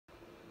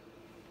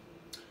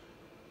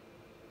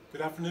Good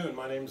afternoon.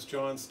 My name is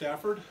John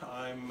Stafford.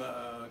 I'm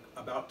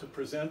about to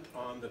present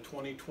on the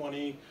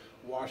 2020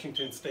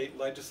 Washington State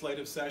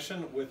Legislative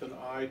Session with an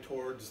eye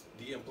towards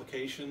the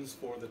implications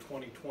for the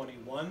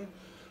 2021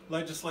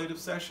 legislative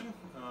session.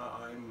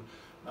 I'm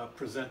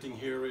presenting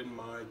here in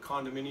my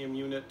condominium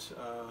unit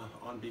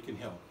on Beacon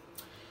Hill.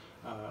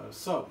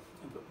 So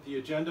the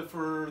agenda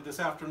for this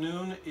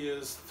afternoon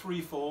is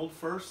threefold.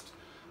 First,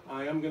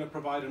 I am going to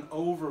provide an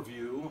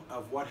overview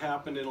of what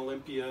happened in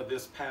Olympia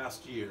this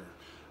past year.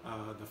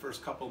 The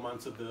first couple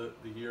months of the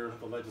year,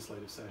 the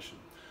legislative session.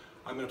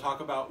 I'm going to talk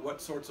about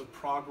what sorts of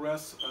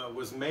progress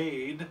was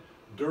made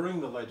during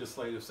the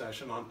legislative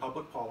session on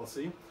public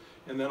policy,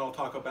 and then I'll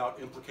talk about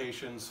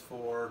implications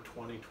for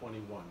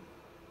 2021.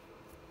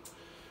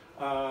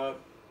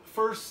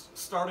 First,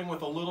 starting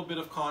with a little bit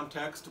of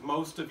context,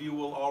 most of you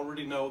will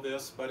already know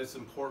this, but it's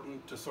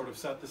important to sort of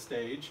set the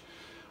stage.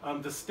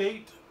 The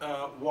state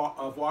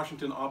of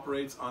Washington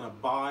operates on a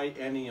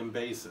biennium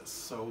basis,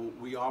 so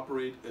we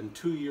operate in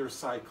 2-year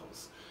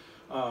cycles.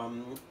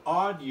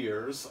 Odd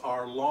years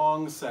are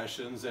long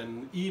sessions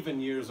and even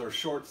years are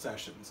short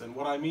sessions, and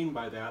what I mean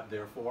by that,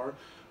 therefore,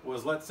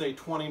 was, let's say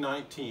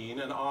 2019,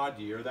 an odd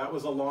year. That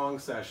was a long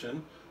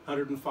session,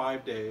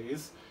 105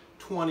 days.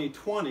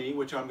 2020,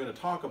 which I'm going to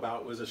talk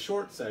about, was a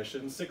short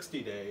session,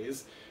 60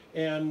 days.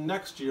 And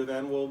next year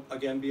then will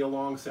again be a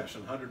long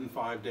session,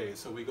 105 days.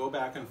 So we go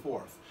back and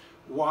forth.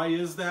 Why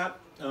is that?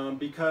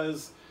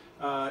 Because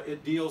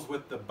it deals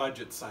with the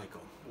budget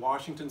cycle.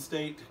 Washington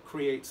State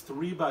creates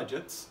 3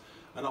 budgets: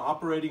 an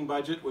operating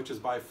budget, which is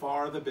by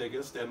far the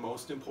biggest and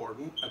most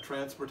important, a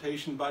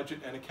transportation budget,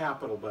 and a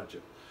capital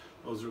budget.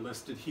 Those are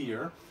listed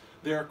here.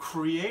 They're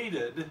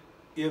created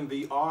in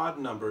the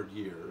odd-numbered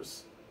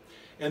years.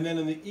 And then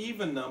in the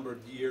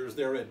even-numbered years,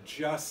 they're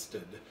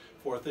adjusted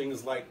for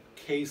things like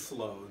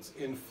caseloads,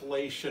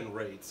 inflation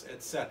rates,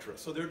 etc.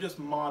 So they're just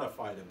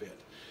modified a bit.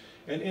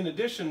 And in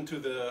addition to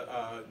the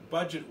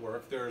budget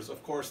work, there's,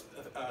 of course,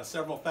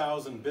 several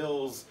thousand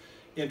bills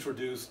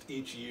introduced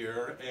each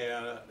year,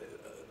 and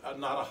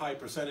not a high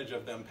percentage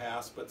of them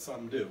pass, but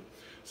some do.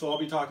 So I'll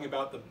be talking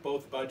about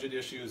both budget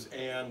issues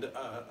and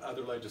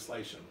other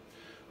legislation.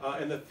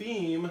 And the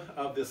theme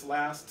of this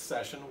last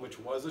session, which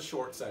was a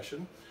short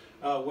session,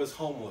 was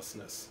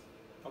homelessness.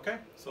 Okay,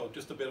 so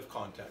just a bit of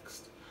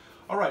context.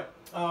 All right,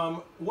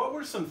 what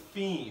were some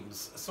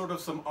themes, sort of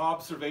some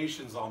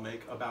observations I'll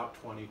make about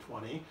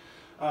 2020?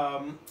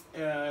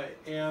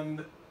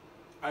 And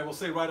I will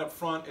say right up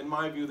front, in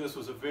my view, this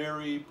was a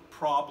very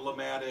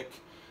problematic,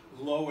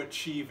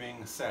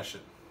 low-achieving session,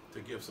 to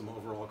give some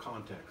overall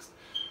context.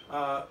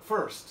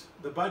 First,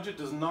 the budget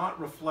does not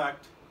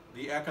reflect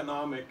the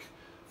economic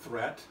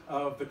threat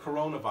of the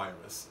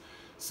coronavirus.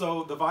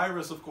 So the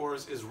virus, of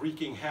course, is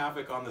wreaking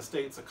havoc on the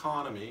state's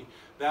economy.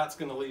 That's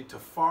going to lead to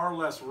far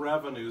less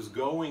revenues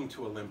going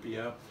to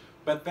Olympia,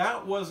 but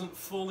that wasn't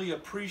fully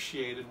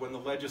appreciated when the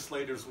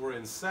legislators were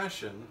in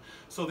session,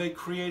 so they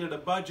created a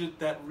budget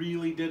that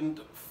really didn't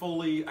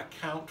fully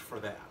account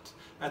for that.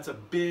 That's a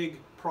big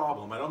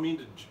problem. I don't mean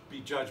to be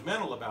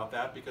judgmental about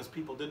that, because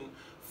people didn't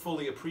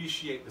fully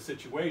appreciate the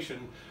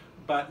situation,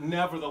 but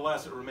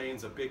nevertheless it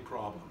remains a big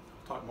problem.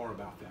 I'll talk more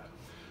about that.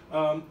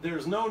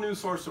 There's no new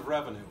source of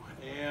revenue,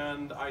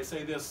 and I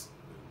say this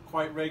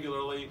quite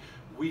regularly.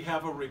 We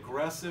have a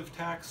regressive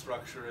tax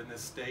structure in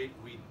this state.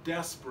 We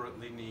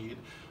desperately need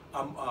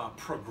a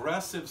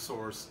progressive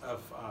source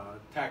of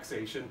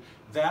taxation.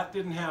 That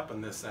didn't happen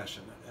this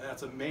session.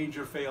 That's a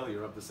major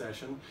failure of the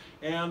session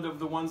and of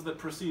the ones that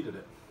preceded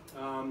it.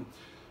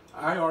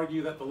 I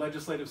argue that the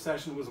legislative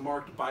session was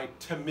marked by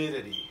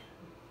timidity,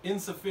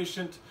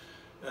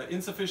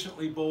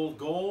 insufficiently bold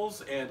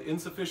goals and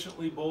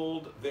insufficiently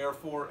bold,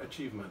 therefore,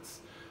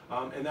 achievements.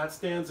 And that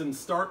stands in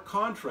stark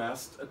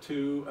contrast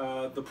to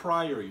the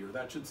prior year.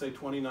 That should say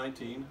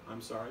 2019,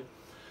 I'm sorry.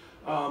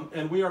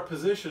 And we are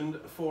positioned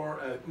for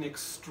an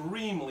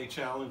extremely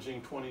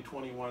challenging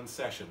 2021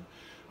 session.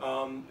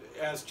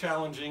 As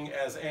challenging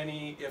as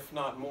any, if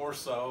not more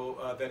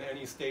so, than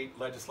any state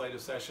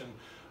legislative session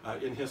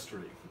in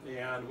history.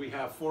 And we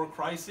have 4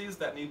 crises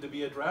that need to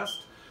be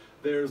addressed.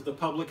 There's the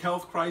public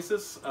health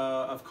crisis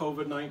of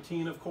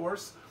COVID-19, of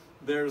course.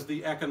 There's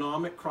the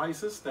economic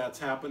crisis that's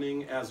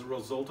happening as a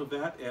result of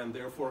that, and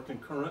therefore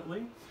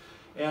concurrently.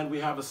 And we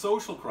have a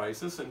social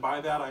crisis, and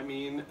by that I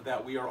mean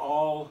that we are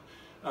all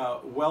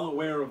well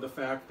aware of the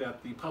fact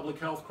that the public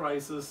health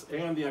crisis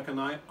and the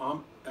economic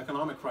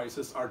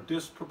crisis are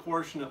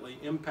disproportionately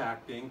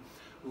impacting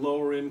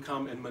lower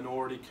income and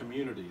minority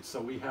communities.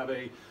 So we have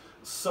a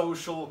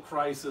social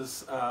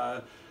crisis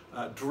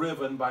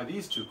driven by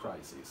these 2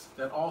 crises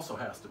that also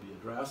has to be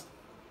addressed.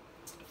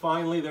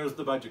 Finally, there's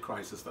the budget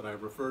crisis that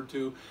I've referred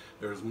to.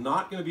 There's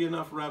not going to be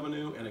enough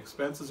revenue, and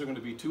expenses are going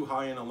to be too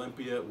high in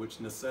Olympia, which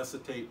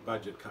necessitate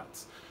budget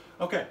cuts.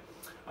 Okay,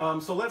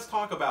 so let's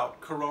talk about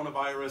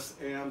coronavirus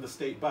and the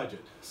state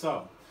budget.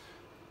 So,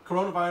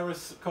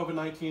 coronavirus,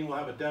 COVID-19, will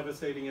have a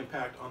devastating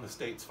impact on the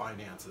state's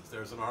finances.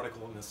 There's an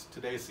article in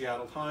today's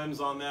Seattle Times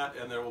on that,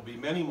 and there will be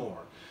many more.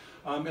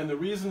 And the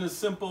reason is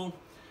simple.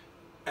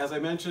 As I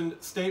mentioned,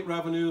 state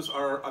revenues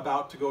are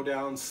about to go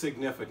down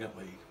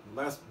significantly.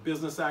 Less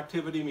business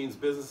activity means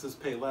businesses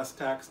pay less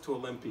tax to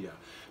Olympia.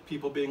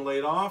 People being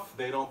laid off,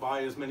 they don't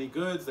buy as many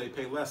goods, they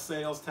pay less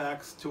sales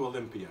tax to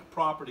Olympia.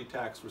 Property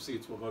tax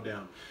receipts will go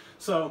down.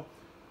 So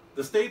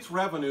the state's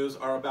revenues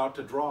are about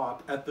to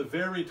drop at the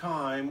very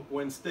time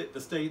when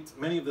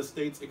many of the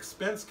state's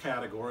expense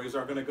categories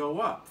are going to go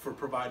up for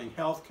providing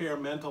health care,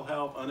 mental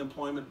health,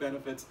 unemployment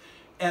benefits,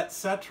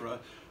 etc.,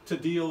 to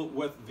deal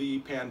with the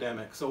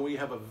pandemic. So we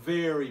have a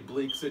very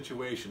bleak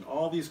situation.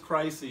 All these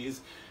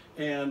crises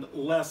and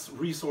less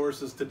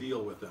resources to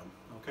deal with them,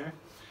 okay?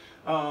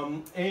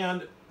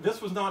 And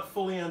this was not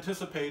fully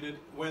anticipated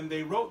when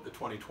they wrote the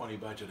 2020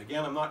 budget.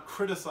 Again, I'm not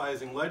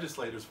criticizing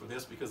legislators for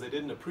this because they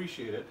didn't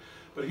appreciate it,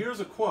 but here's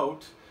a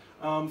quote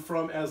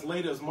from as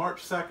late as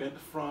March 2nd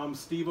from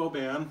Steve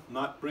Oban,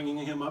 not bringing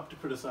him up to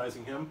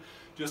criticizing him,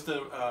 just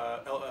a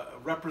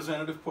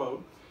representative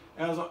quote.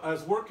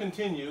 As work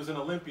continues in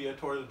Olympia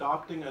toward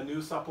adopting a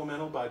new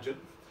supplemental budget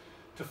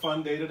to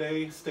fund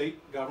day-to-day state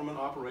government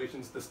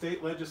operations, the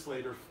state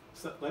legislature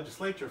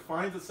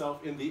finds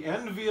itself in the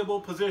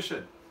enviable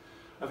position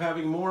of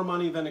having more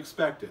money than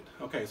expected.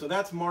 Okay, so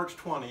that's March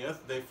 20th.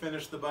 They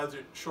finished the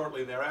budget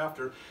shortly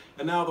thereafter,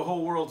 and now the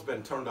whole world's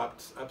been turned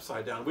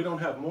upside down. We don't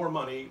have more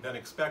money than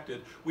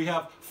expected. We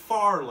have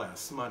far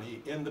less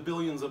money, in the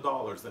billions of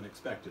dollars, than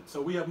expected.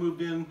 So we have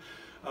moved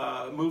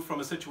from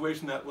a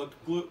situation that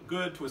looked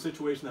good to a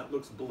situation that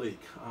looks bleak.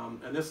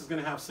 And this is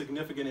going to have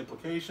significant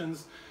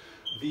implications.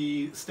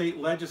 The state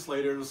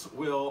legislators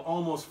will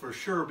almost for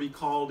sure be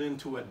called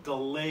into a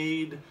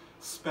delayed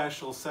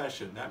special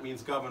session. That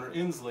means Governor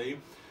Inslee,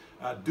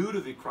 due to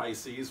the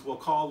crises, will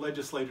call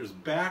legislators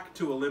back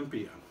to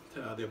Olympia.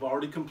 They've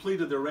already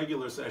completed their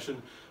regular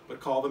session, but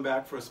call them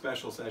back for a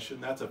special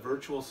session. That's a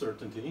virtual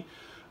certainty.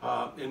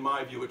 In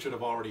my view, it should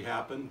have already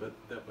happened,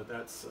 but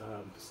that's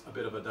a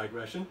bit of a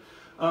digression.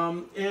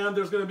 And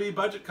there's going to be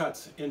budget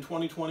cuts in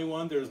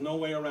 2021. There's no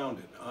way around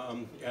it.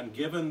 And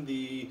given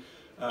the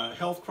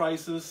health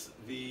crisis,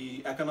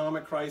 the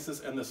economic crisis,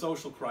 and the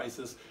social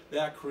crisis,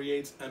 that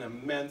creates an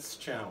immense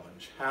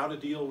challenge. How to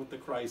deal with the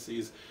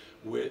crises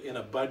in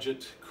a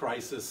budget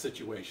crisis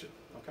situation.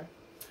 Okay.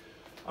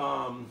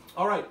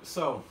 All right.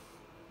 So,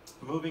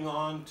 moving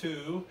on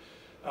to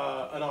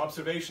an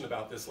observation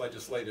about this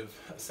legislative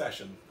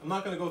session. I'm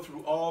not going to go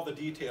through all the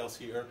details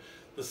here.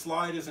 The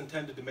slide is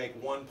intended to make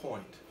one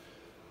point.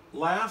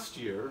 Last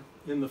year,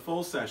 in the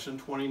full session,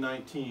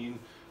 2019,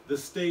 the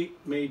state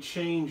made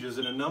changes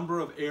in a number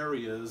of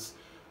areas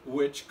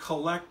which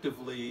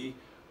collectively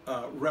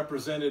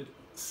represented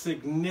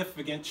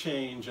significant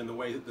change in the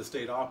way that the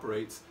state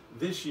operates.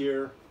 This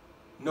year,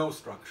 no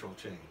structural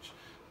change.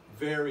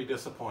 Very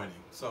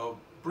disappointing. So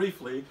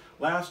briefly,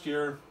 last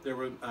year there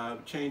were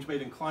change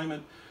made in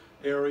climate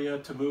area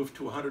to move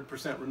to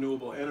 100%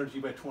 renewable energy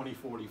by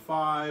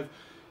 2045.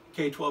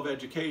 K-12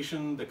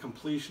 education, the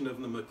completion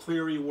of the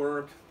McCleary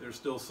work. There's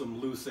still some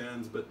loose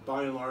ends, but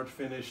by and large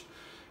finished.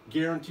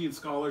 Guaranteed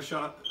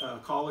scholarship,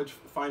 college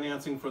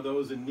financing for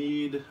those in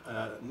need,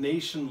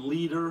 nation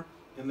leader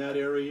in that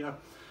area.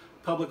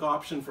 Public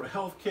option for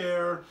health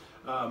care,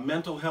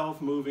 mental health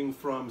moving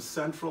from a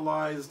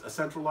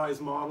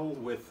centralized model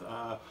with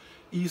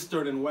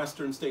Eastern and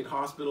Western state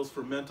hospitals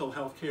for mental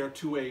health care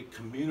to a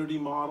community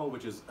model,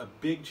 which is a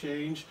big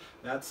change.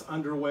 That's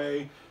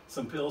underway.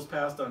 Some bills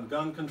passed on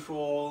gun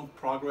control,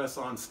 progress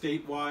on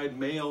statewide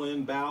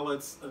mail-in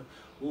ballots,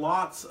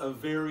 lots of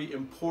very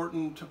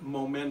important,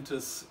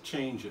 momentous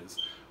changes,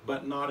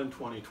 but not in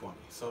 2020.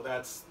 So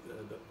that's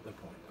the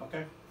point,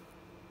 okay?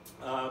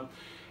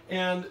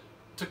 And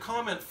to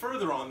comment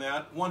further on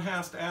that, one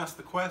has to ask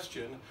the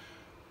question,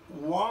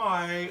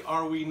 why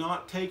are we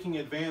not taking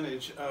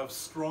advantage of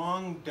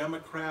strong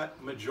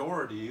Democrat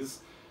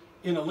majorities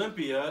in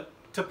Olympia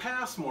to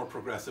pass more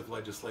progressive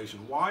legislation?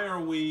 Why are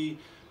we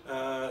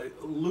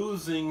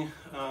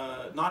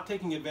not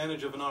taking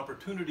advantage of an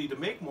opportunity to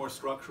make more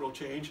structural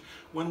change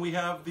when we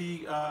have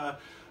the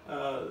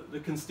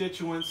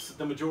constituents,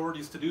 the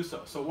majorities to do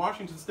so? So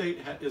Washington State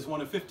is one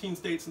of 15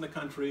 states in the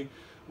country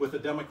with a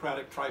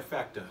Democratic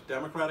trifecta.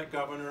 Democratic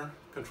governor,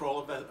 control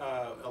of the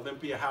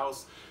Olympia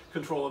House,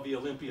 control of the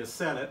Olympia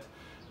Senate.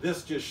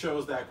 This just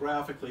shows that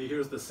graphically.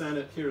 Here's the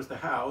Senate, here's the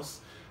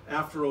House.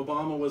 After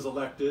Obama was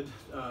elected,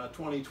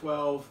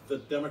 2012, the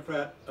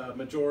Democrat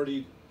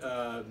majority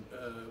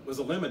was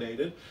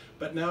eliminated,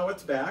 but now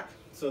it's back.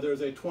 So there's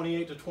a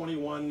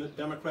 28-21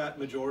 Democrat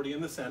majority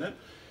in the Senate,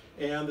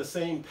 and the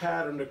same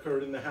pattern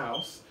occurred in the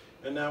House.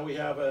 And now we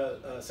have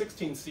a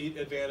 16-seat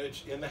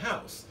advantage in the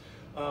House.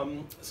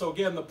 So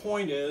again, the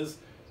point is,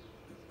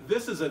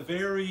 this is a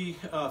very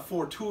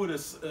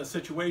fortuitous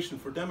situation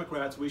for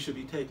Democrats. We should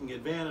be taking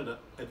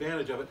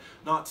advantage of it,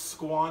 not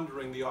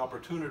squandering the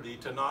opportunity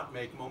to not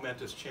make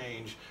momentous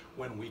change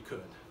when we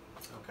could.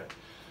 Okay.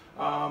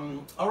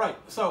 All right,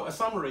 so a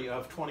summary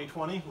of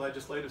 2020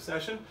 legislative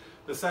session.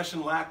 The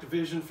session lacked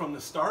vision from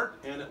the start,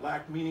 and it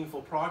lacked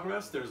meaningful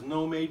progress. There's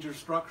no major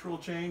structural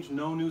change,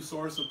 no new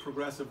source of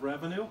progressive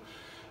revenue.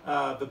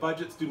 The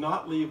budgets do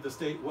not leave the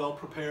state well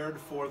prepared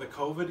for the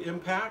COVID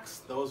impacts.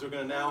 Those are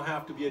going to now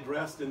have to be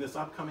addressed in this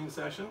upcoming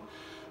session.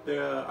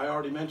 I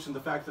already mentioned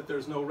the fact that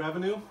there's no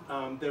revenue.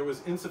 There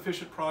was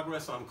insufficient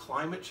progress on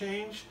climate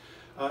change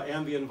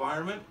and the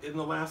environment in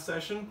the last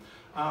session.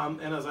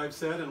 And as I've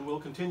said and will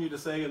continue to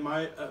say, in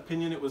my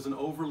opinion, it was an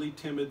overly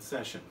timid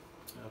session.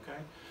 Okay.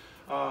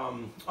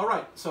 All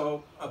right,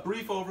 so a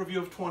brief overview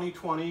of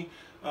 2020.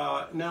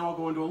 Now I'll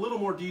go into a little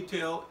more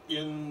detail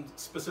in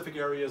specific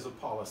areas of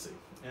policy.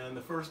 And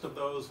the first of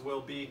those will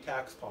be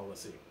tax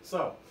policy.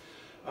 So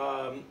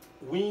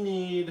we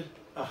need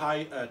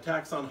a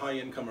tax on high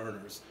income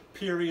earners,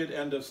 period,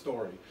 end of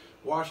story.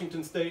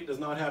 Washington State does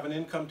not have an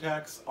income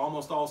tax.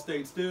 Almost all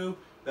states do.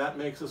 That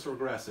makes us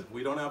regressive.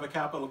 We don't have a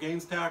capital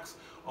gains tax.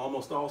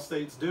 Almost all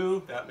states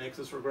do. That makes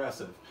us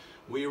regressive.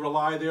 We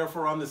rely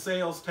therefore on the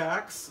sales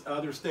tax.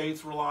 Other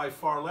states rely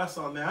far less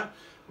on that.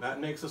 That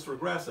makes us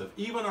regressive.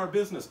 Even our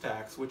business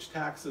tax, which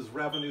taxes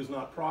revenues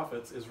not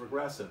profits, is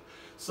regressive.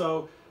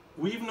 So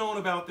we've known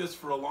about this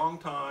for a long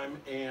time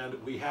and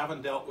we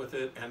haven't dealt with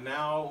it, and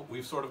now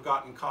we've sort of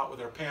gotten caught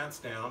with our pants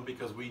down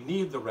because we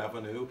need the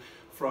revenue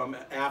from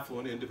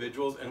affluent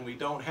individuals and we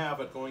don't have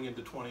it going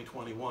into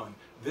 2021.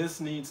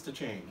 This needs to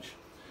change.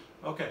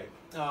 Okay,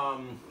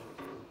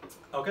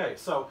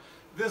 so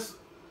this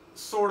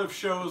sort of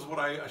shows what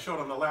I showed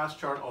on the last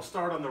chart. I'll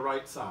start on the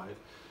right side.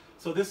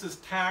 So this is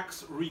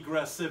tax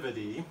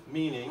regressivity,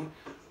 meaning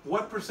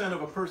what percent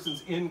of a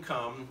person's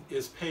income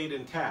is paid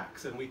in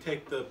tax, and we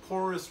take the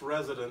poorest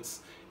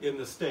residents in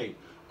the state.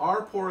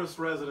 Our poorest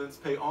residents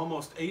pay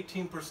almost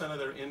 18% of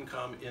their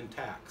income in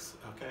tax,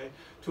 okay,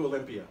 to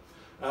Olympia.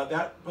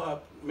 That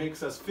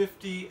makes us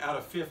 50 out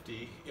of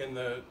 50 in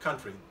the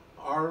country.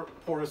 Our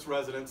poorest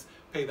residents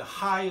pay the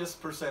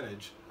highest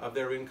percentage of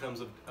their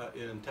incomes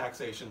in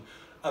taxation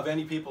of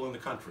any people in the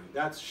country.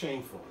 That's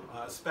shameful,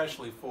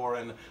 especially for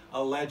an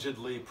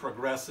allegedly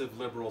progressive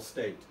liberal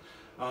state.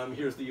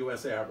 Here's the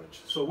US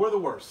average. So we're the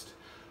worst.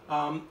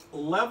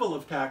 Level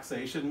of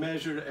taxation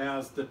measured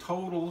as the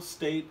total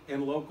state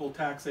and local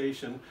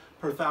taxation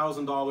per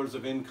 $1,000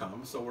 of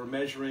income. So we're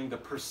measuring the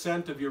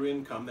percent of your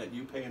income that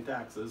you pay in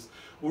taxes.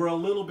 We're a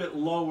little bit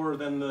lower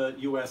than the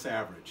US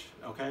average,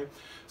 okay?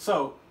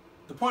 So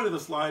the point of the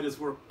slide is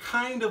we're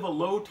kind of a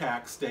low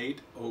tax state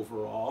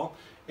overall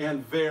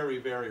and very,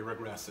 very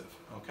regressive,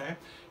 okay?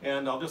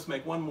 And I'll just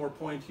make one more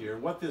point here.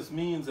 What this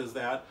means is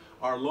that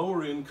our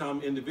lower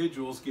income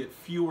individuals get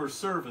fewer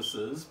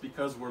services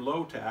because we're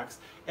low tax,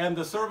 and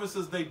the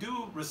services they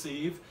do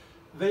receive,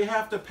 they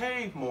have to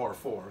pay more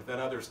for than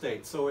other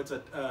states. So it's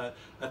a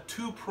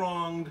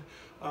two-pronged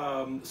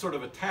sort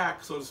of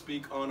attack, so to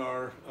speak, on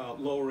our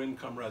lower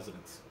income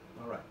residents.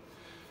 All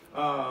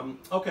right.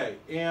 Okay,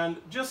 and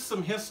just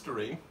some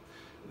history.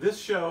 This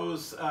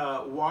shows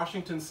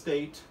Washington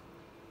State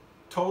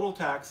total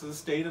taxes,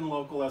 state and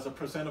local, as a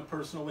percent of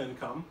personal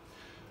income,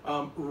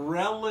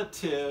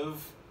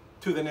 relative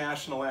to the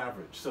national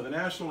average. So the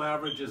national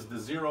average is the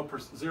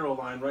zero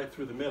line right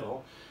through the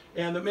middle,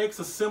 and it makes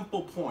a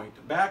simple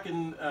point. Back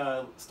in,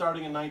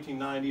 starting in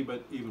 1990,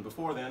 but even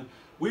before then,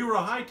 we were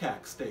a high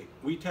tax state.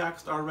 We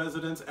taxed our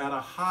residents at a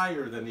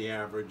higher than the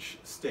average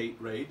state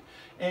rate,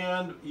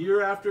 and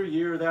year after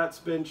year that's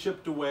been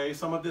chipped away.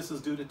 Some of this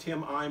is due to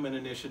Tim Eyman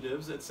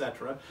initiatives,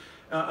 etc.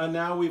 And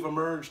now we've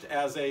emerged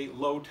as a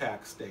low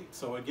tax state.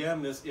 So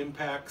again, this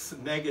impacts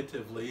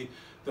negatively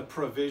the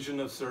provision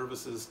of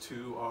services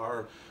to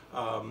our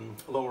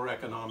lower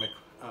economic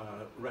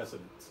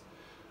residents.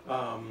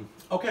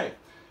 Okay,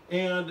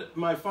 and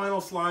my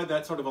final slide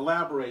that sort of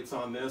elaborates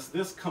on this.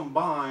 This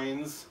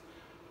combines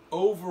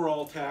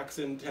overall tax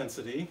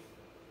intensity,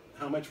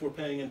 how much we're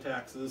paying in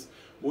taxes,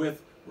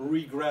 with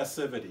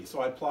regressivity.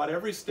 So I plot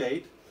every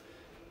state.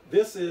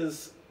 This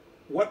is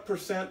what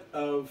percent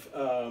of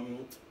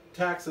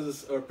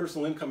taxes or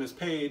personal income is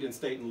paid in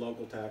state and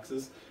local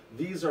taxes.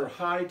 These are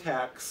high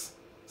tax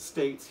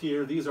states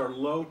here. These are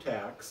low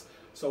tax.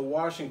 So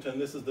Washington,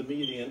 this is the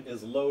median,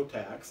 is low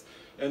tax.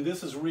 And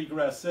this is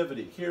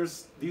regressivity.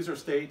 These are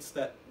states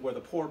where the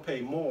poor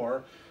pay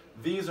more.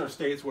 These are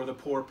states where the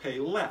poor pay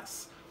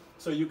less.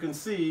 So you can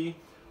see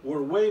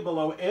we're way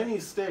below any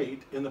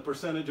state in the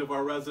percentage of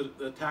our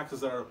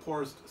taxes that our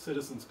poorest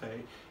citizens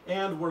pay,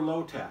 and we're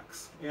low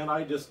tax. And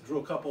I just drew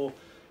a couple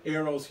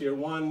arrows here.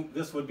 One,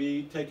 this would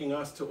be taking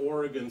us to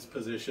Oregon's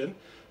position,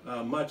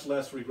 much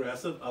less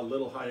regressive, a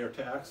little higher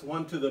tax.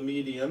 One to the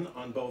median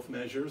on both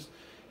measures,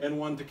 and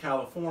one to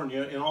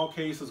California. In all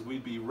cases,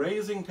 we'd be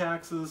raising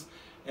taxes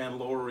and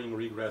lowering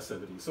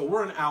regressivity. So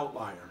we're an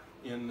outlier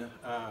in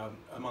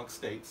amongst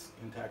states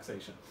in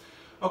taxation.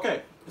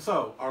 Okay,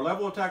 so our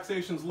level of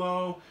taxation is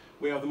low.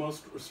 We have the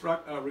most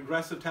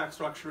regressive tax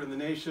structure in the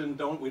nation.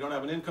 We don't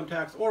have an income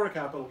tax or a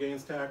capital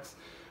gains tax.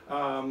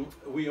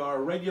 We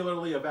are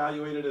regularly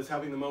evaluated as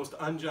having the most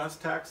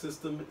unjust tax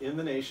system in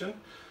the nation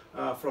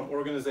from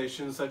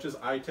organizations such as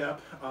ITEP.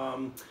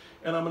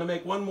 And I'm going to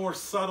make one more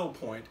subtle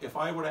point. If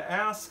I were to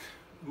ask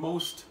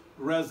most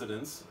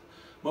residents,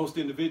 most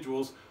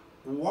individuals,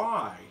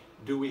 why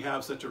do we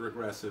have such a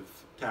regressive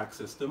tax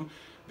system?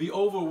 The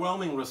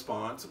overwhelming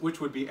response, which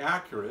would be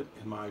accurate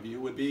in my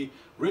view, would be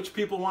rich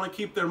people want to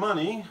keep their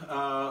money.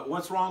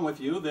 What's wrong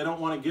with you? They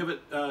don't want to give it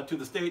to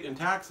the state in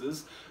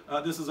taxes.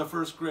 This is a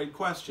first grade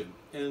question.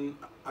 And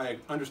I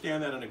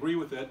understand that and agree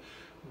with it.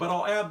 But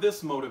I'll add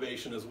this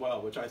motivation as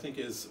well, which I think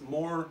is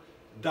more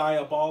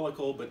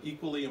diabolical but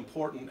equally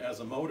important as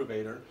a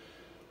motivator.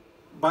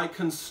 By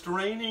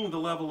constraining the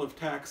level of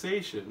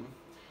taxation,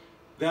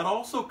 that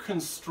also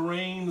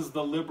constrains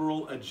the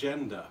liberal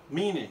agenda,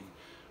 meaning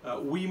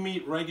we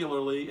meet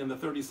regularly in the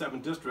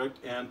 37th district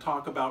and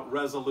talk about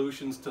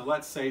resolutions to,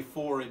 let's say,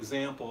 for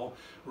example,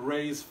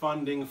 raise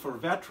funding for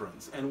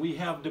veterans. And we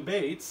have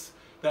debates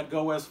that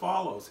go as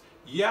follows.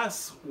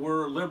 Yes,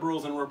 we're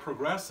liberals and we're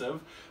progressive,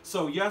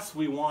 so yes,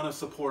 we want to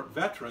support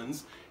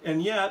veterans,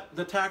 and yet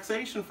the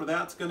taxation for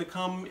that's going to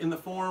come in the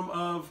form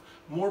of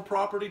more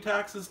property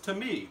taxes to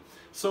me.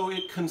 So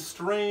it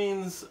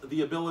constrains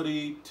the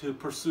ability to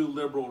pursue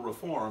liberal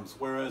reforms,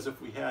 whereas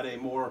if we had a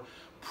more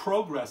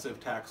progressive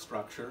tax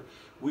structure,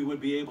 we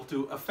would be able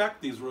to affect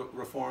these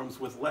reforms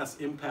with less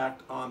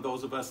impact on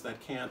those of us that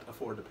can't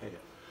afford to pay it.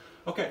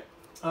 Okay,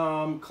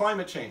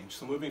 climate change.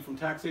 So moving from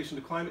taxation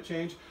to climate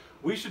change,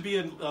 we should be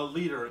a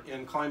leader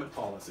in climate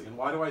policy. And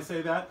why do I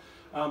say that?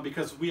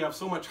 Because we have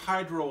so much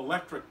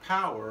hydroelectric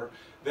power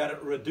that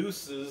it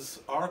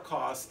reduces our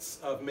costs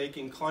of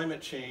making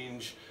climate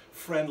change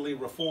friendly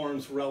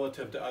reforms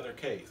relative to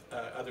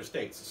other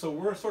states. So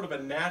we're sort of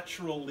a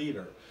natural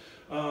leader.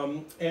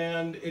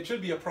 And it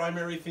should be a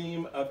primary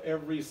theme of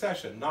every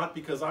session, not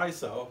because I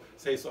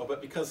say so,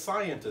 but because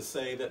scientists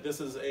say that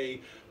this is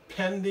a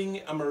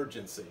pending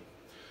emergency.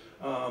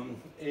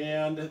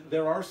 And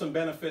there are some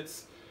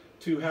benefits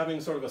to having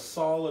sort of a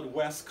solid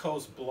West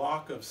Coast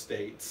block of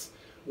states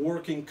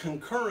working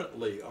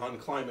concurrently on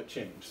climate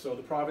change. So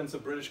the province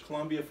of British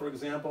Columbia, for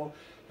example,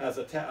 has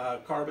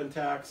a carbon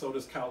tax, so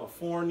does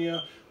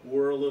California.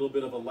 We're a little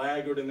bit of a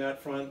laggard in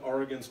that front.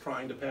 Oregon's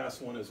trying to pass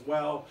one as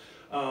well.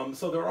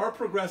 So there are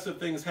progressive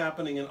things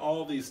happening in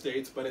all these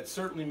states, but it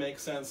certainly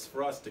makes sense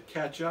for us to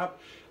catch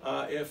up,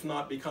 if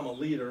not become a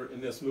leader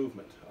in this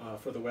movement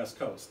for the West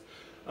Coast.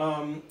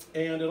 And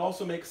it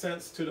also makes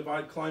sense to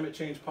divide climate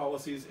change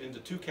policies into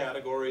two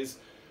categories: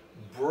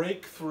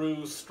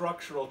 breakthrough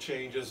structural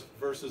changes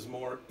versus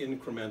more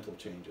incremental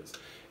changes.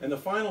 And the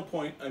final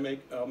point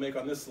I'll make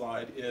on this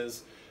slide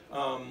is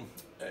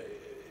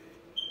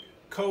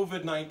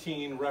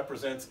COVID-19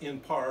 represents in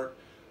part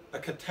a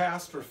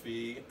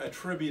catastrophe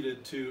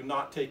attributed to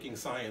not taking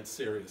science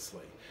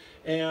seriously.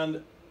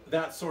 And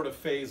that's sort of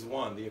phase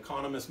one. The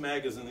Economist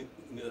magazine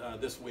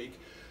this week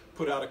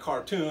put out a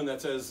cartoon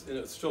that says,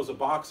 it shows a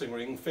boxing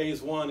ring.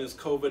 Phase one is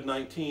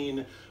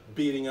COVID-19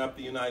 beating up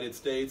the United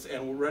States,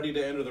 and we're ready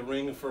to enter the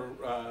ring for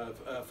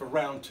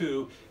round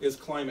two is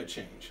climate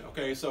change.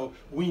 Okay, so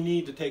we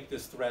need to take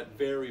this threat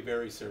very,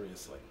 very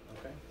seriously.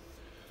 Okay.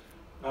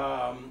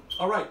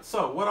 All right,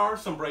 so what are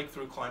some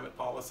breakthrough climate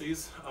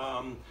policies?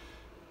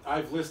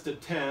 I've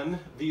listed 10.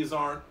 These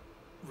aren't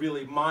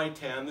really my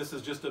 10. This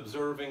is just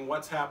observing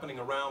what's happening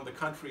around the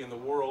country and the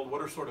world.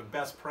 What are sort of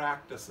best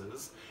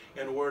practices,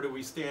 and where do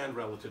we stand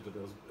relative to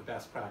those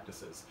best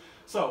practices?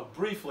 So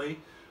briefly,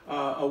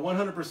 a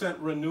 100%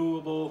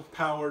 renewable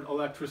powered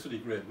electricity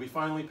grid. We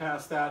finally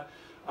passed that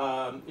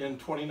in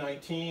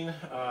 2019,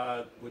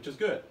 which is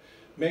good.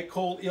 Make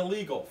coal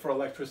illegal for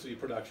electricity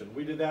production.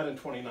 We did that in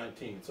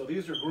 2019. So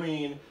these are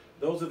green.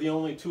 Those are the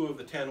only 2 of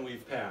the 10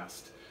 we've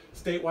passed.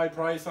 Statewide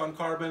price on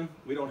carbon,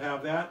 we don't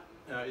have that.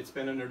 It's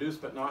been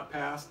introduced but not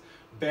passed.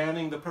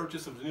 Banning the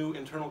purchase of new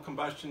internal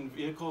combustion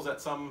vehicles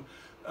at some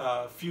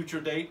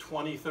future date,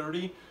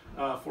 2030,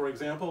 for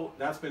example.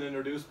 That's been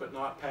introduced but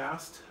not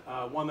passed.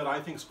 One that I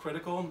think is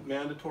critical: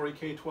 mandatory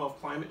K-12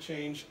 climate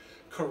change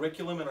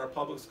curriculum in our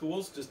public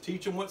schools. Just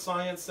teach them what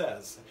science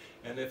says.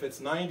 And if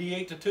it's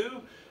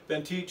 98-2,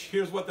 then teach,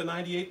 here's what the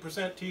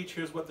 98% teach,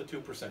 here's what the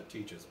 2%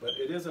 teaches. But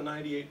it is a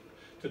 98-2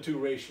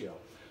 ratio.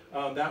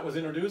 That was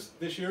introduced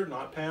this year,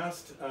 not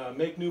passed.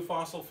 Make new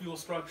fossil fuel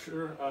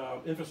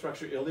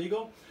infrastructure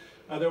illegal.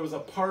 There was a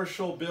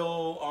partial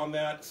bill on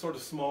that, sort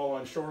of small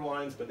on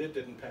shorelines, but it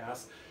didn't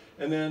pass.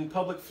 And then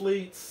public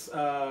fleets,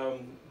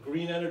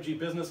 green energy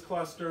business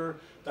cluster,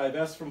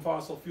 divest from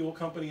fossil fuel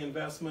company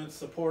investments,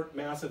 support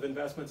massive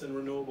investments in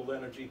renewable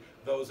energy.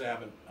 Those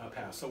haven't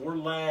passed. So we're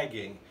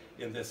lagging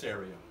in this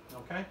area,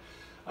 okay?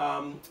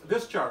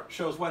 This chart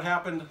shows what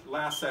happened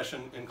last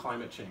session in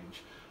climate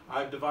change.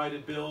 I've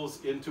divided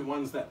bills into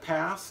ones that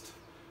passed,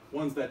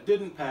 ones that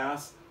didn't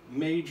pass,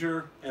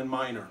 major and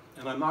minor.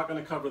 And I'm not going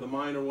to cover the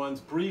minor ones.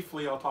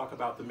 Briefly, I'll talk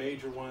about the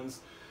major ones.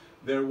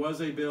 There was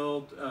a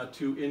bill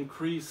to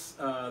increase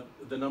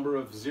the number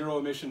of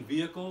zero-emission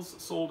vehicles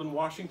sold in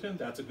Washington.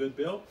 That's a good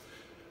bill.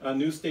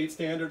 New state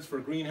standards for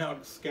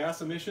greenhouse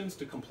gas emissions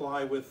to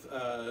comply with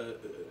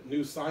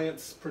new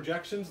science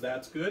projections.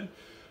 That's good.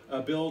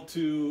 A bill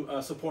to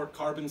support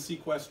carbon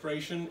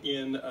sequestration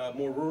in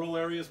more rural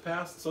areas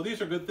passed. So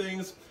these are good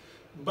things,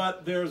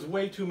 but there's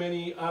way too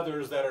many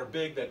others that are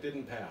big that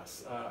didn't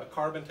pass. A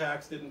carbon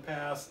tax didn't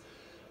pass.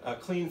 a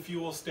clean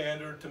fuel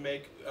standard to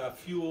make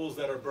fuels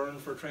that are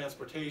burned for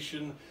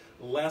transportation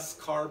less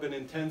carbon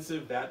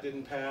intensive, that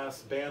didn't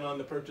pass. Ban on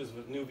the purchase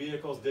of new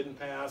vehicles didn't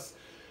pass.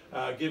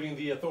 Giving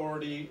the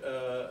authority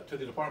to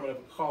the Department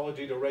of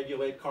Ecology to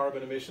regulate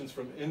carbon emissions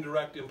from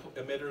indirect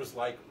emitters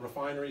like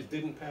refineries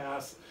didn't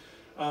pass.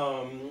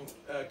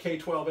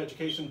 K-12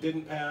 education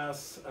didn't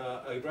pass.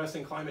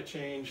 Addressing climate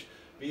change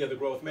via the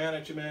Growth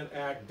Management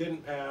Act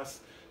didn't pass.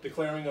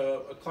 Declaring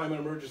a climate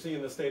emergency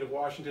in the state of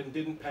Washington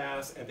didn't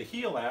pass. And the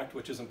HEAL Act,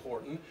 which is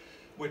important,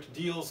 which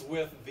deals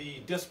with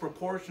the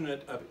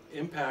disproportionate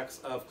impacts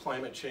of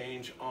climate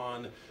change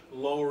on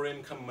lower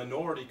income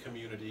minority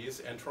communities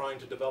and trying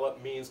to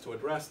develop means to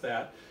address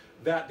that,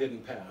 that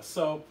didn't pass.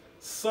 So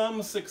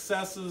some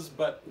successes,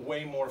 but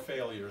way more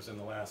failures in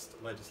the last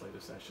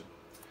legislative session.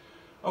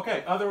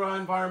 Okay, other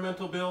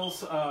environmental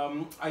bills.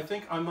 I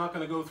think I'm not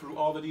going to go through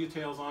all the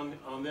details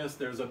on this.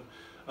 There's a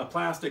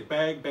plastic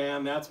bag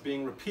ban that's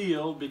being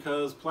repealed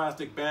because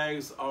plastic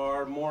bags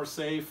are more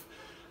safe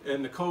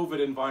in the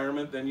COVID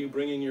environment than you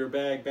bringing your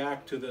bag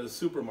back to the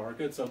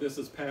supermarket. So this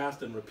is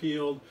passed and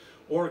repealed.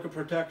 Orca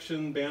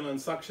protection, ban on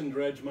suction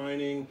dredge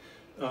mining,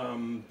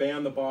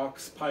 ban the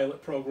box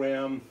pilot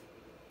program,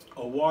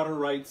 a water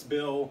rights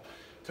bill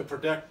to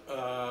protect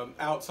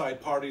outside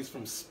parties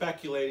from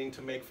speculating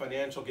to make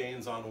financial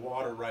gains on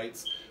water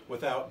rights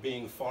without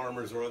being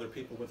farmers or other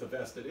people with a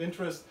vested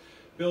interest.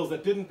 Bills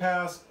that didn't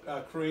pass,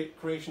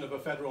 creation of a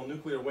federal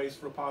nuclear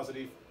waste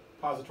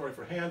repository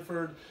for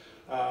Hanford,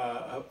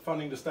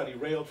 funding to study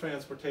rail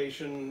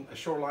transportation, a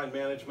Shoreline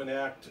Management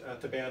Act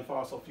to ban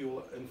fossil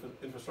fuel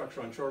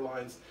infrastructure on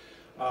shorelines,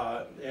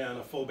 and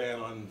a full ban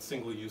on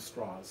single-use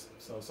straws.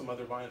 So some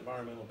other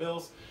environmental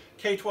bills.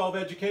 K-12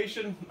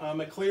 education,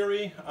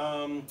 McCleary,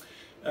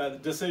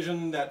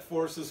 decision that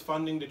forces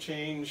funding to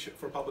change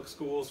for public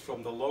schools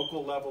from the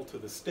local level to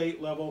the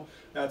state level.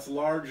 That's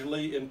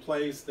largely in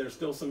place. There's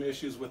still some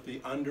issues with the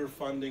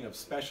underfunding of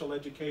special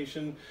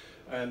education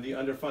and the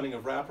underfunding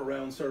of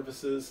wraparound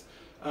services.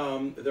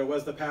 There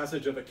was the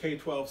passage of a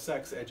K-12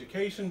 sex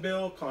education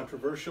bill,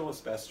 controversial,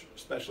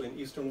 especially in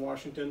Eastern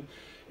Washington.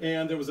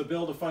 And there was a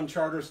bill to fund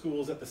charter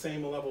schools at the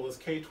same level as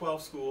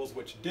K-12 schools,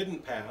 which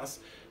didn't pass.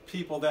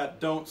 People that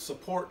don't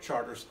support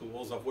charter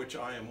schools, of which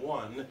I am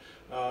one,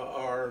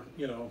 are,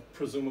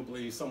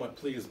 presumably somewhat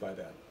pleased by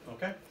that.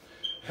 Okay?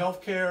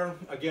 Healthcare,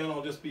 again,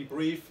 I'll just be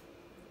brief.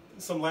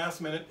 Some last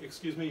minute,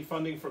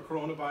 funding for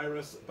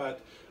coronavirus,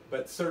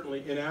 but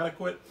certainly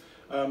inadequate.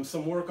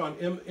 Some work on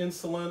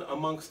insulin,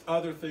 amongst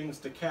other things,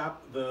 to cap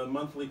the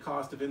monthly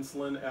cost of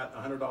insulin at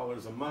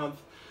 $100 a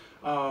month.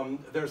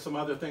 There's some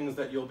other things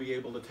that you'll be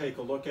able to take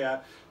a look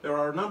at. There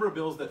are a number of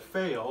bills that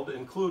failed,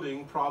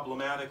 including,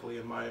 problematically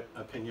in my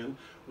opinion,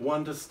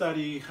 one to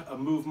study a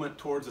movement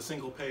towards a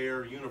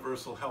single-payer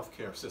universal health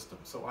care system.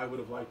 So I would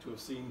have liked to have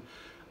seen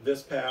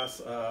this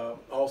pass.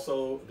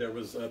 Also, there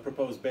was a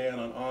proposed ban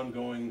on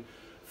ongoing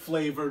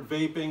flavored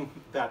vaping.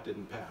 That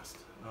didn't pass.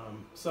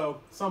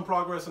 So some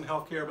progress in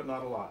healthcare, but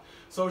not a lot.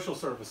 Social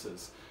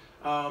services.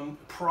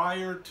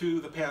 Prior to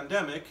the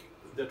pandemic,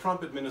 the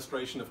Trump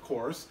administration, of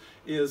course,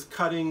 is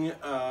cutting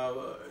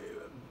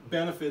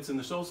benefits in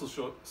the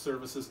social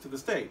services to the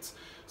states.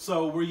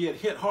 So we get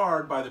hit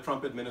hard by the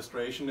Trump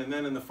administration, and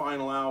then in the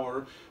final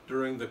hour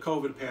during the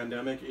COVID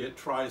pandemic, it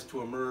tries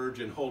to emerge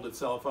and hold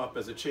itself up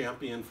as a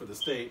champion for the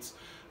states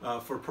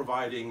for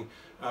providing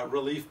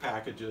relief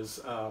packages,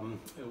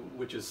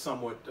 which is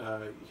somewhat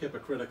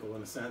hypocritical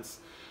in a sense.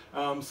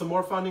 Some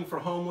more funding for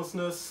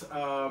homelessness,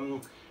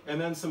 and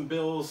then some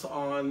bills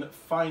on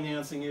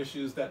financing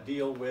issues that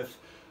deal with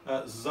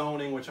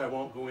zoning, which I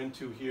won't go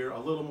into here. A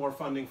little more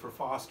funding for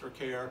foster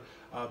care,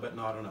 but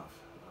not enough.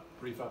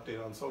 Brief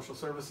update on social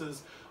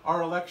services.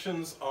 Our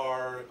elections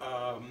are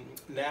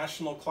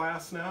national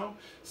class now.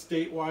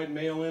 Statewide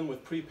mail-in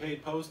with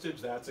prepaid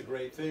postage, that's a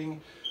great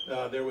thing.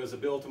 There was a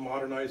bill to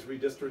modernize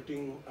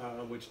redistricting,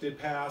 which did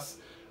pass.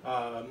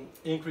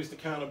 Increased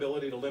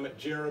accountability to limit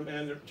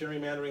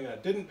gerrymandering,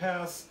 that didn't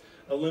pass.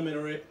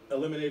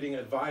 Eliminating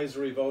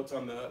advisory votes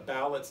on the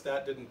ballots,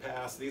 that didn't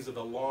pass. These are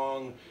the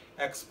long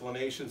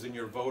explanations in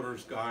your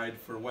voter's guide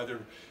for whether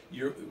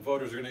your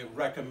voters are going to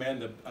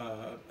recommend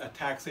a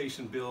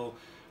taxation bill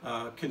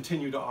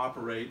continue to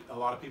operate. A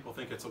lot of people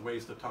think it's a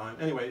waste of time.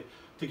 Anyway,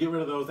 to get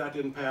rid of those, that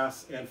didn't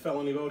pass, and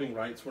felony voting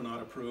rights were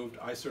not approved.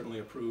 I certainly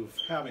approve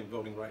having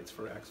voting rights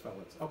for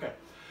ex-felons. Okay,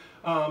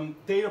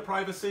 data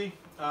privacy.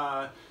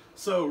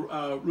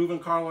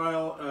 Reuven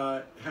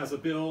Carlyle has a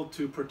bill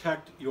to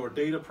protect your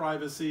data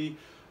privacy,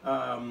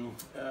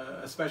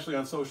 especially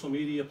on social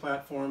media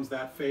platforms.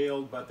 That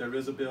failed, but there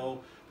is a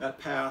bill that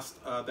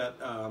passed that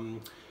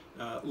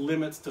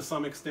limits to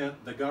some extent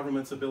the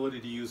government's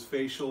ability to use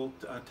facial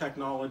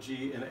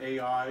technology and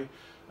AI.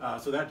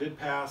 So that did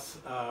pass.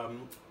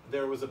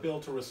 There was a bill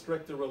to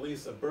restrict the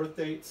release of birth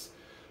dates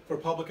for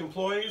public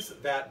employees.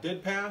 That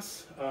did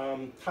pass.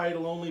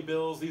 Title-only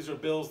bills, these are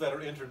bills that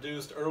are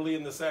introduced early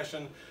in the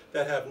session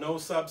that have no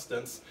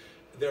substance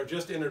they're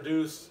just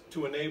introduced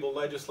to enable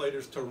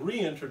legislators to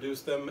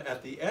reintroduce them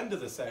at the end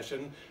of the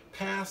session,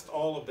 past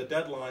all of the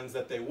deadlines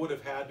that they would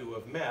have had to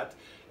have met,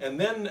 and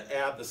then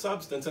add the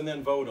substance and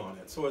then vote on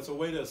it. So it's a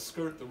way to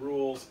skirt the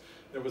rules.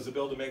 There was a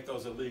bill to make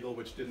those illegal,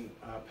 which didn't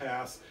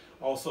pass.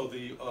 Also,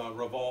 the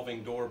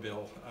revolving door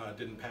bill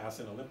didn't pass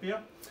in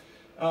Olympia.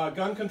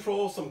 Gun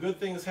control, some good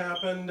things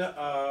happened.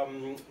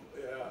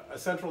 A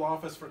central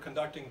office for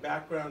conducting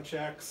background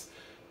checks.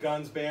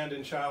 Guns banned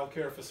in child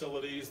care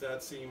facilities,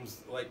 that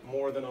seems like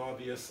more than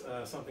obvious,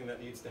 something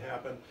that needs to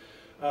happen.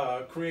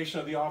 Creation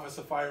of the Office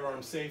of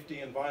Firearms Safety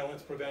and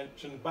Violence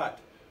Prevention, but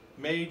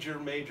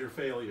major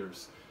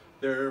failures.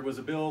 There was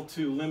a bill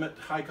to limit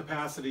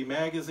high-capacity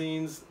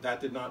magazines, that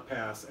did not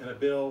pass, and a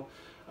bill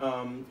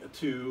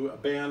to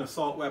ban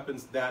assault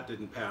weapons, that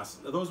didn't pass.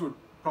 Those were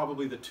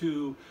probably the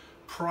two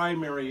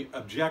primary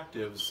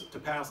objectives to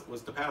pass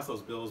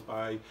those bills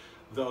by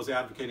those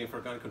advocating for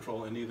gun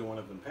control, and neither one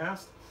of them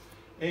passed.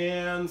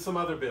 And some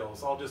other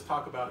bills. I'll just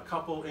talk about a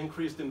couple.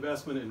 Increased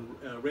investment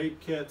in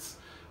rape kits.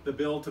 The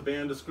bill to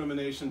ban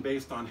discrimination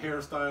based on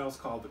hairstyles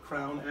called the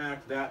Crown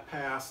Act, that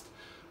passed.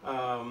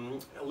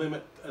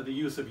 Limit the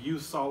use of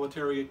youth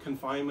solitary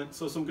confinement.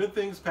 So some good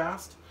things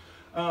passed.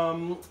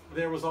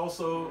 There was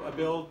also a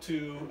bill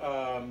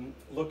to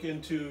look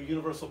into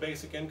universal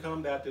basic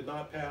income, that did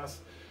not pass.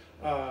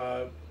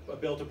 A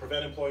bill to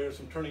prevent employers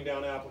from turning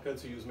down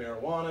applicants who use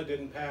marijuana,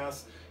 didn't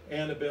pass.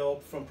 And a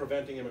bill from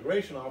preventing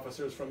immigration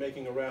officers from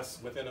making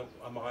arrests within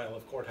a mile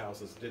of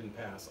courthouses, didn't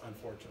pass,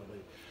 unfortunately.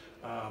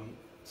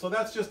 So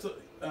that's just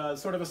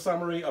sort of a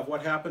summary of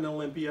what happened in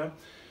Olympia.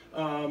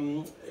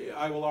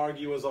 I will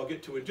argue, as I'll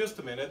get to in just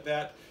a minute,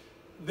 that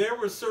there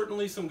were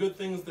certainly some good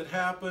things that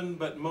happened,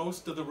 but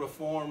most of the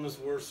reforms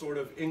were sort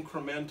of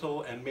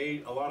incremental, and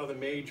a lot of the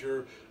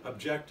major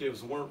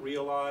objectives weren't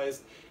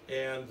realized,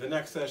 and the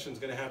next session is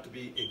going to have to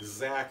be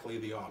exactly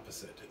the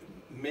opposite.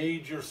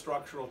 Major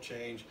structural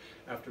change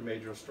after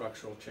major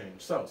structural change.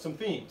 So, some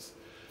themes.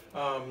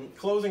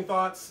 Closing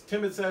thoughts: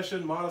 timid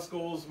session, modest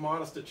goals,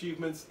 modest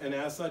achievements, and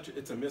as such,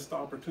 it's a missed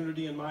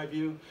opportunity in my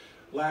view.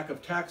 Lack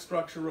of tax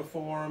structure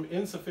reform,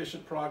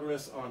 insufficient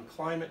progress on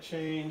climate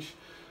change,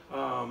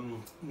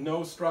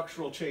 no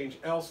structural change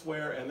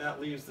elsewhere, and that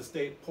leaves the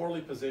state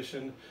poorly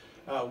positioned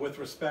with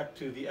respect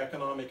to the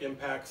economic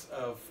impacts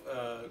of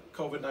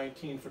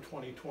COVID-19 for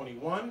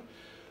 2021.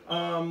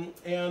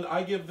 And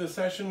I give the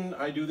session,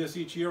 I do this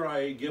each year,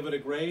 I give it a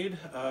grade,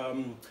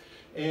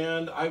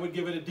 and I would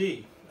give it a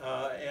D.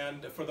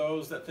 And for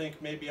those that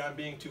think maybe I'm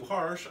being too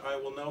harsh, I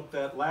will note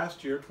that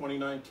last year,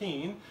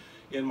 2019,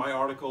 in my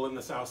article in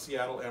the South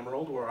Seattle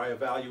Emerald, where I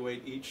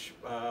evaluate each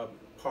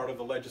part of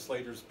the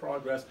legislator's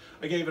progress,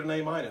 I gave it an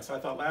A-. I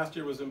thought last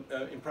year was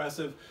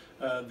impressive,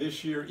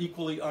 this year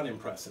equally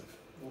unimpressive.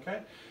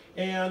 Okay?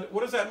 And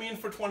what does that mean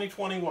for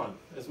 2021?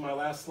 Is my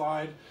last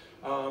slide.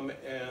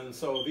 And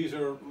so these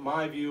are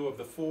my view of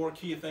the four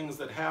key things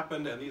that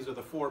happened, and these are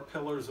the four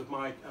pillars of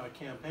my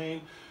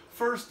campaign.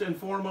 First and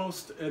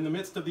foremost, in the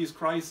midst of these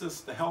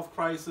crises, the health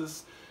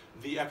crisis,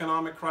 the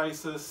economic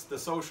crisis, the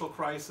social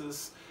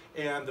crisis,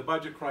 and the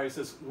budget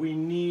crisis, we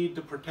need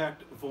to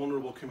protect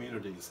vulnerable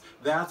communities.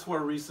 That's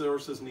where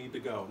resources need to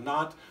go,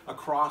 not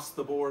across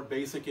the board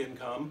basic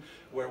income,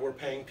 where we're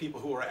paying people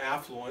who are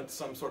affluent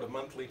some sort of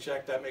monthly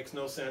check. That makes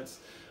no sense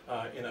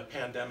in a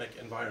pandemic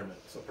environment.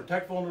 So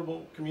protect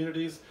vulnerable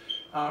communities,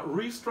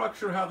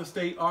 restructure how the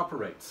state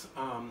operates.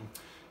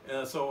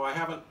 So I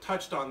haven't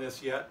touched on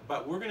this yet,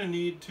 but we're going to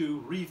need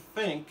to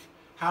rethink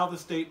how the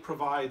state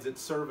provides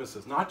its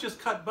services. Not just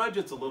cut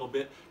budgets a little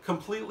bit,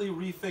 completely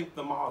rethink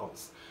the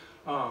models.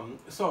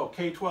 So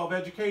K-12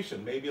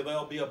 education, maybe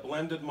there'll be a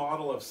blended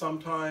model of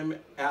sometime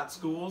at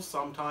schools,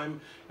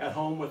 sometime at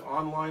home with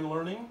online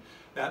learning.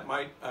 That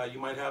might, you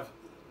might have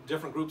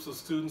different groups of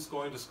students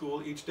going to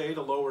school each day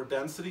to lower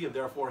density and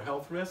therefore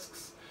health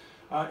risks.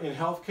 In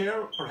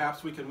healthcare,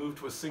 perhaps we can move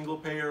to a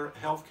single-payer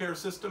healthcare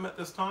system at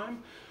this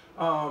time.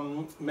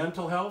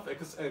 Mental health,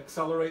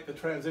 accelerate the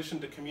transition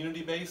to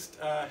community-based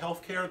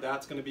healthcare.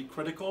 That's going to be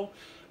critical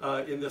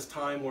in this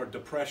time where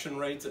depression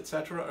rates,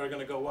 etc., are going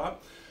to go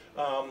up.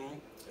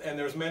 And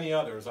there's many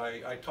others.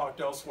 I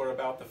talked elsewhere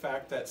about the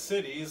fact that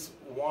cities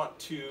want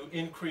to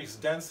increase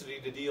density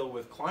to deal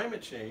with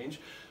climate change,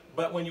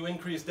 but when you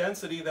increase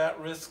density, that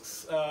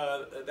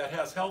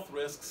has health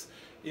risks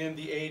in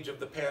the age of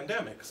the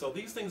pandemic. So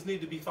these things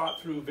need to be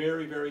thought through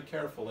very, very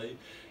carefully,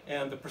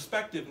 and the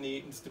perspective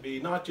needs to be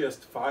not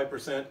just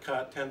 5%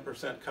 cut,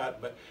 10%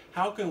 cut, but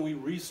how can we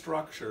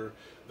restructure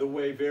the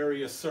way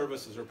various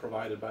services are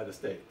provided by the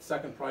state?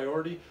 Second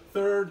priority.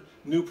 Third,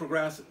 new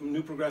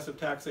progressive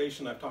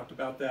taxation. I've talked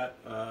about that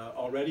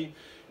already.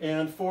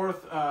 And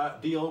fourth,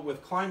 deal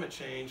with climate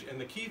change. And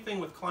the key thing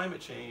with climate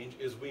change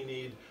is we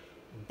need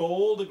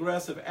bold,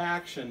 aggressive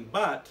action,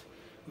 but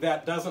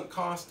that doesn't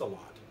cost a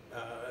lot.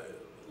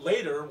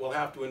 Later, we'll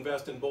have to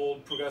invest in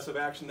bold, progressive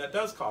action that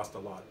does cost a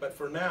lot. But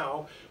for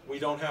now, we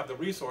don't have the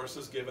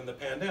resources given the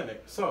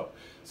pandemic. So,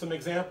 some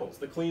examples.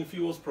 The Clean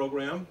Fuels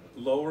Program,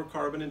 lower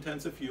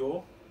carbon-intensive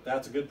fuel.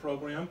 That's a good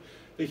program.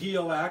 The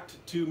HEAL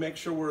Act to make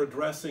sure we're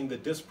addressing the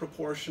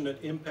disproportionate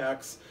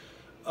impacts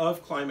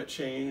of climate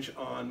change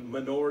on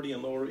minority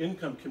and lower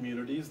income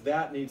communities.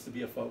 That needs to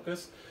be a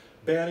focus.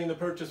 Banning the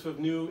purchase of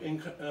new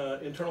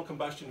internal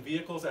combustion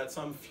vehicles at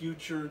some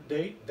future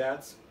date.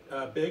 That's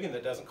big, and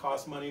it doesn't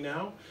cost money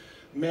now.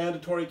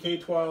 Mandatory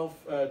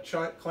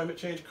K-12 climate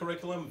change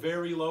curriculum,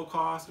 very low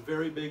cost,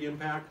 very big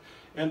impact,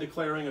 and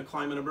declaring a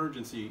climate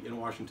emergency in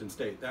Washington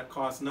State. That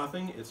costs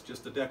nothing, it's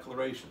just a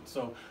declaration.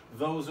 So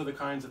those are the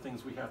kinds of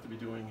things we have to be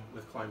doing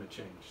with climate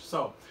change.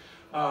 So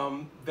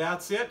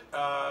that's it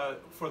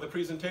for the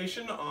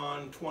presentation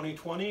on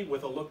 2020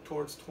 with a look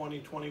towards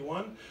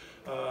 2021.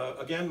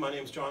 Again, my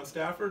name is John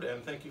Stafford,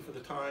 and thank you for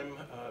the time,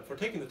 for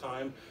taking the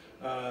time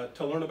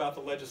to learn about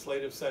the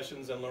legislative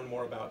sessions and learn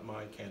more about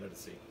my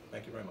candidacy.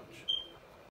 Thank you very much.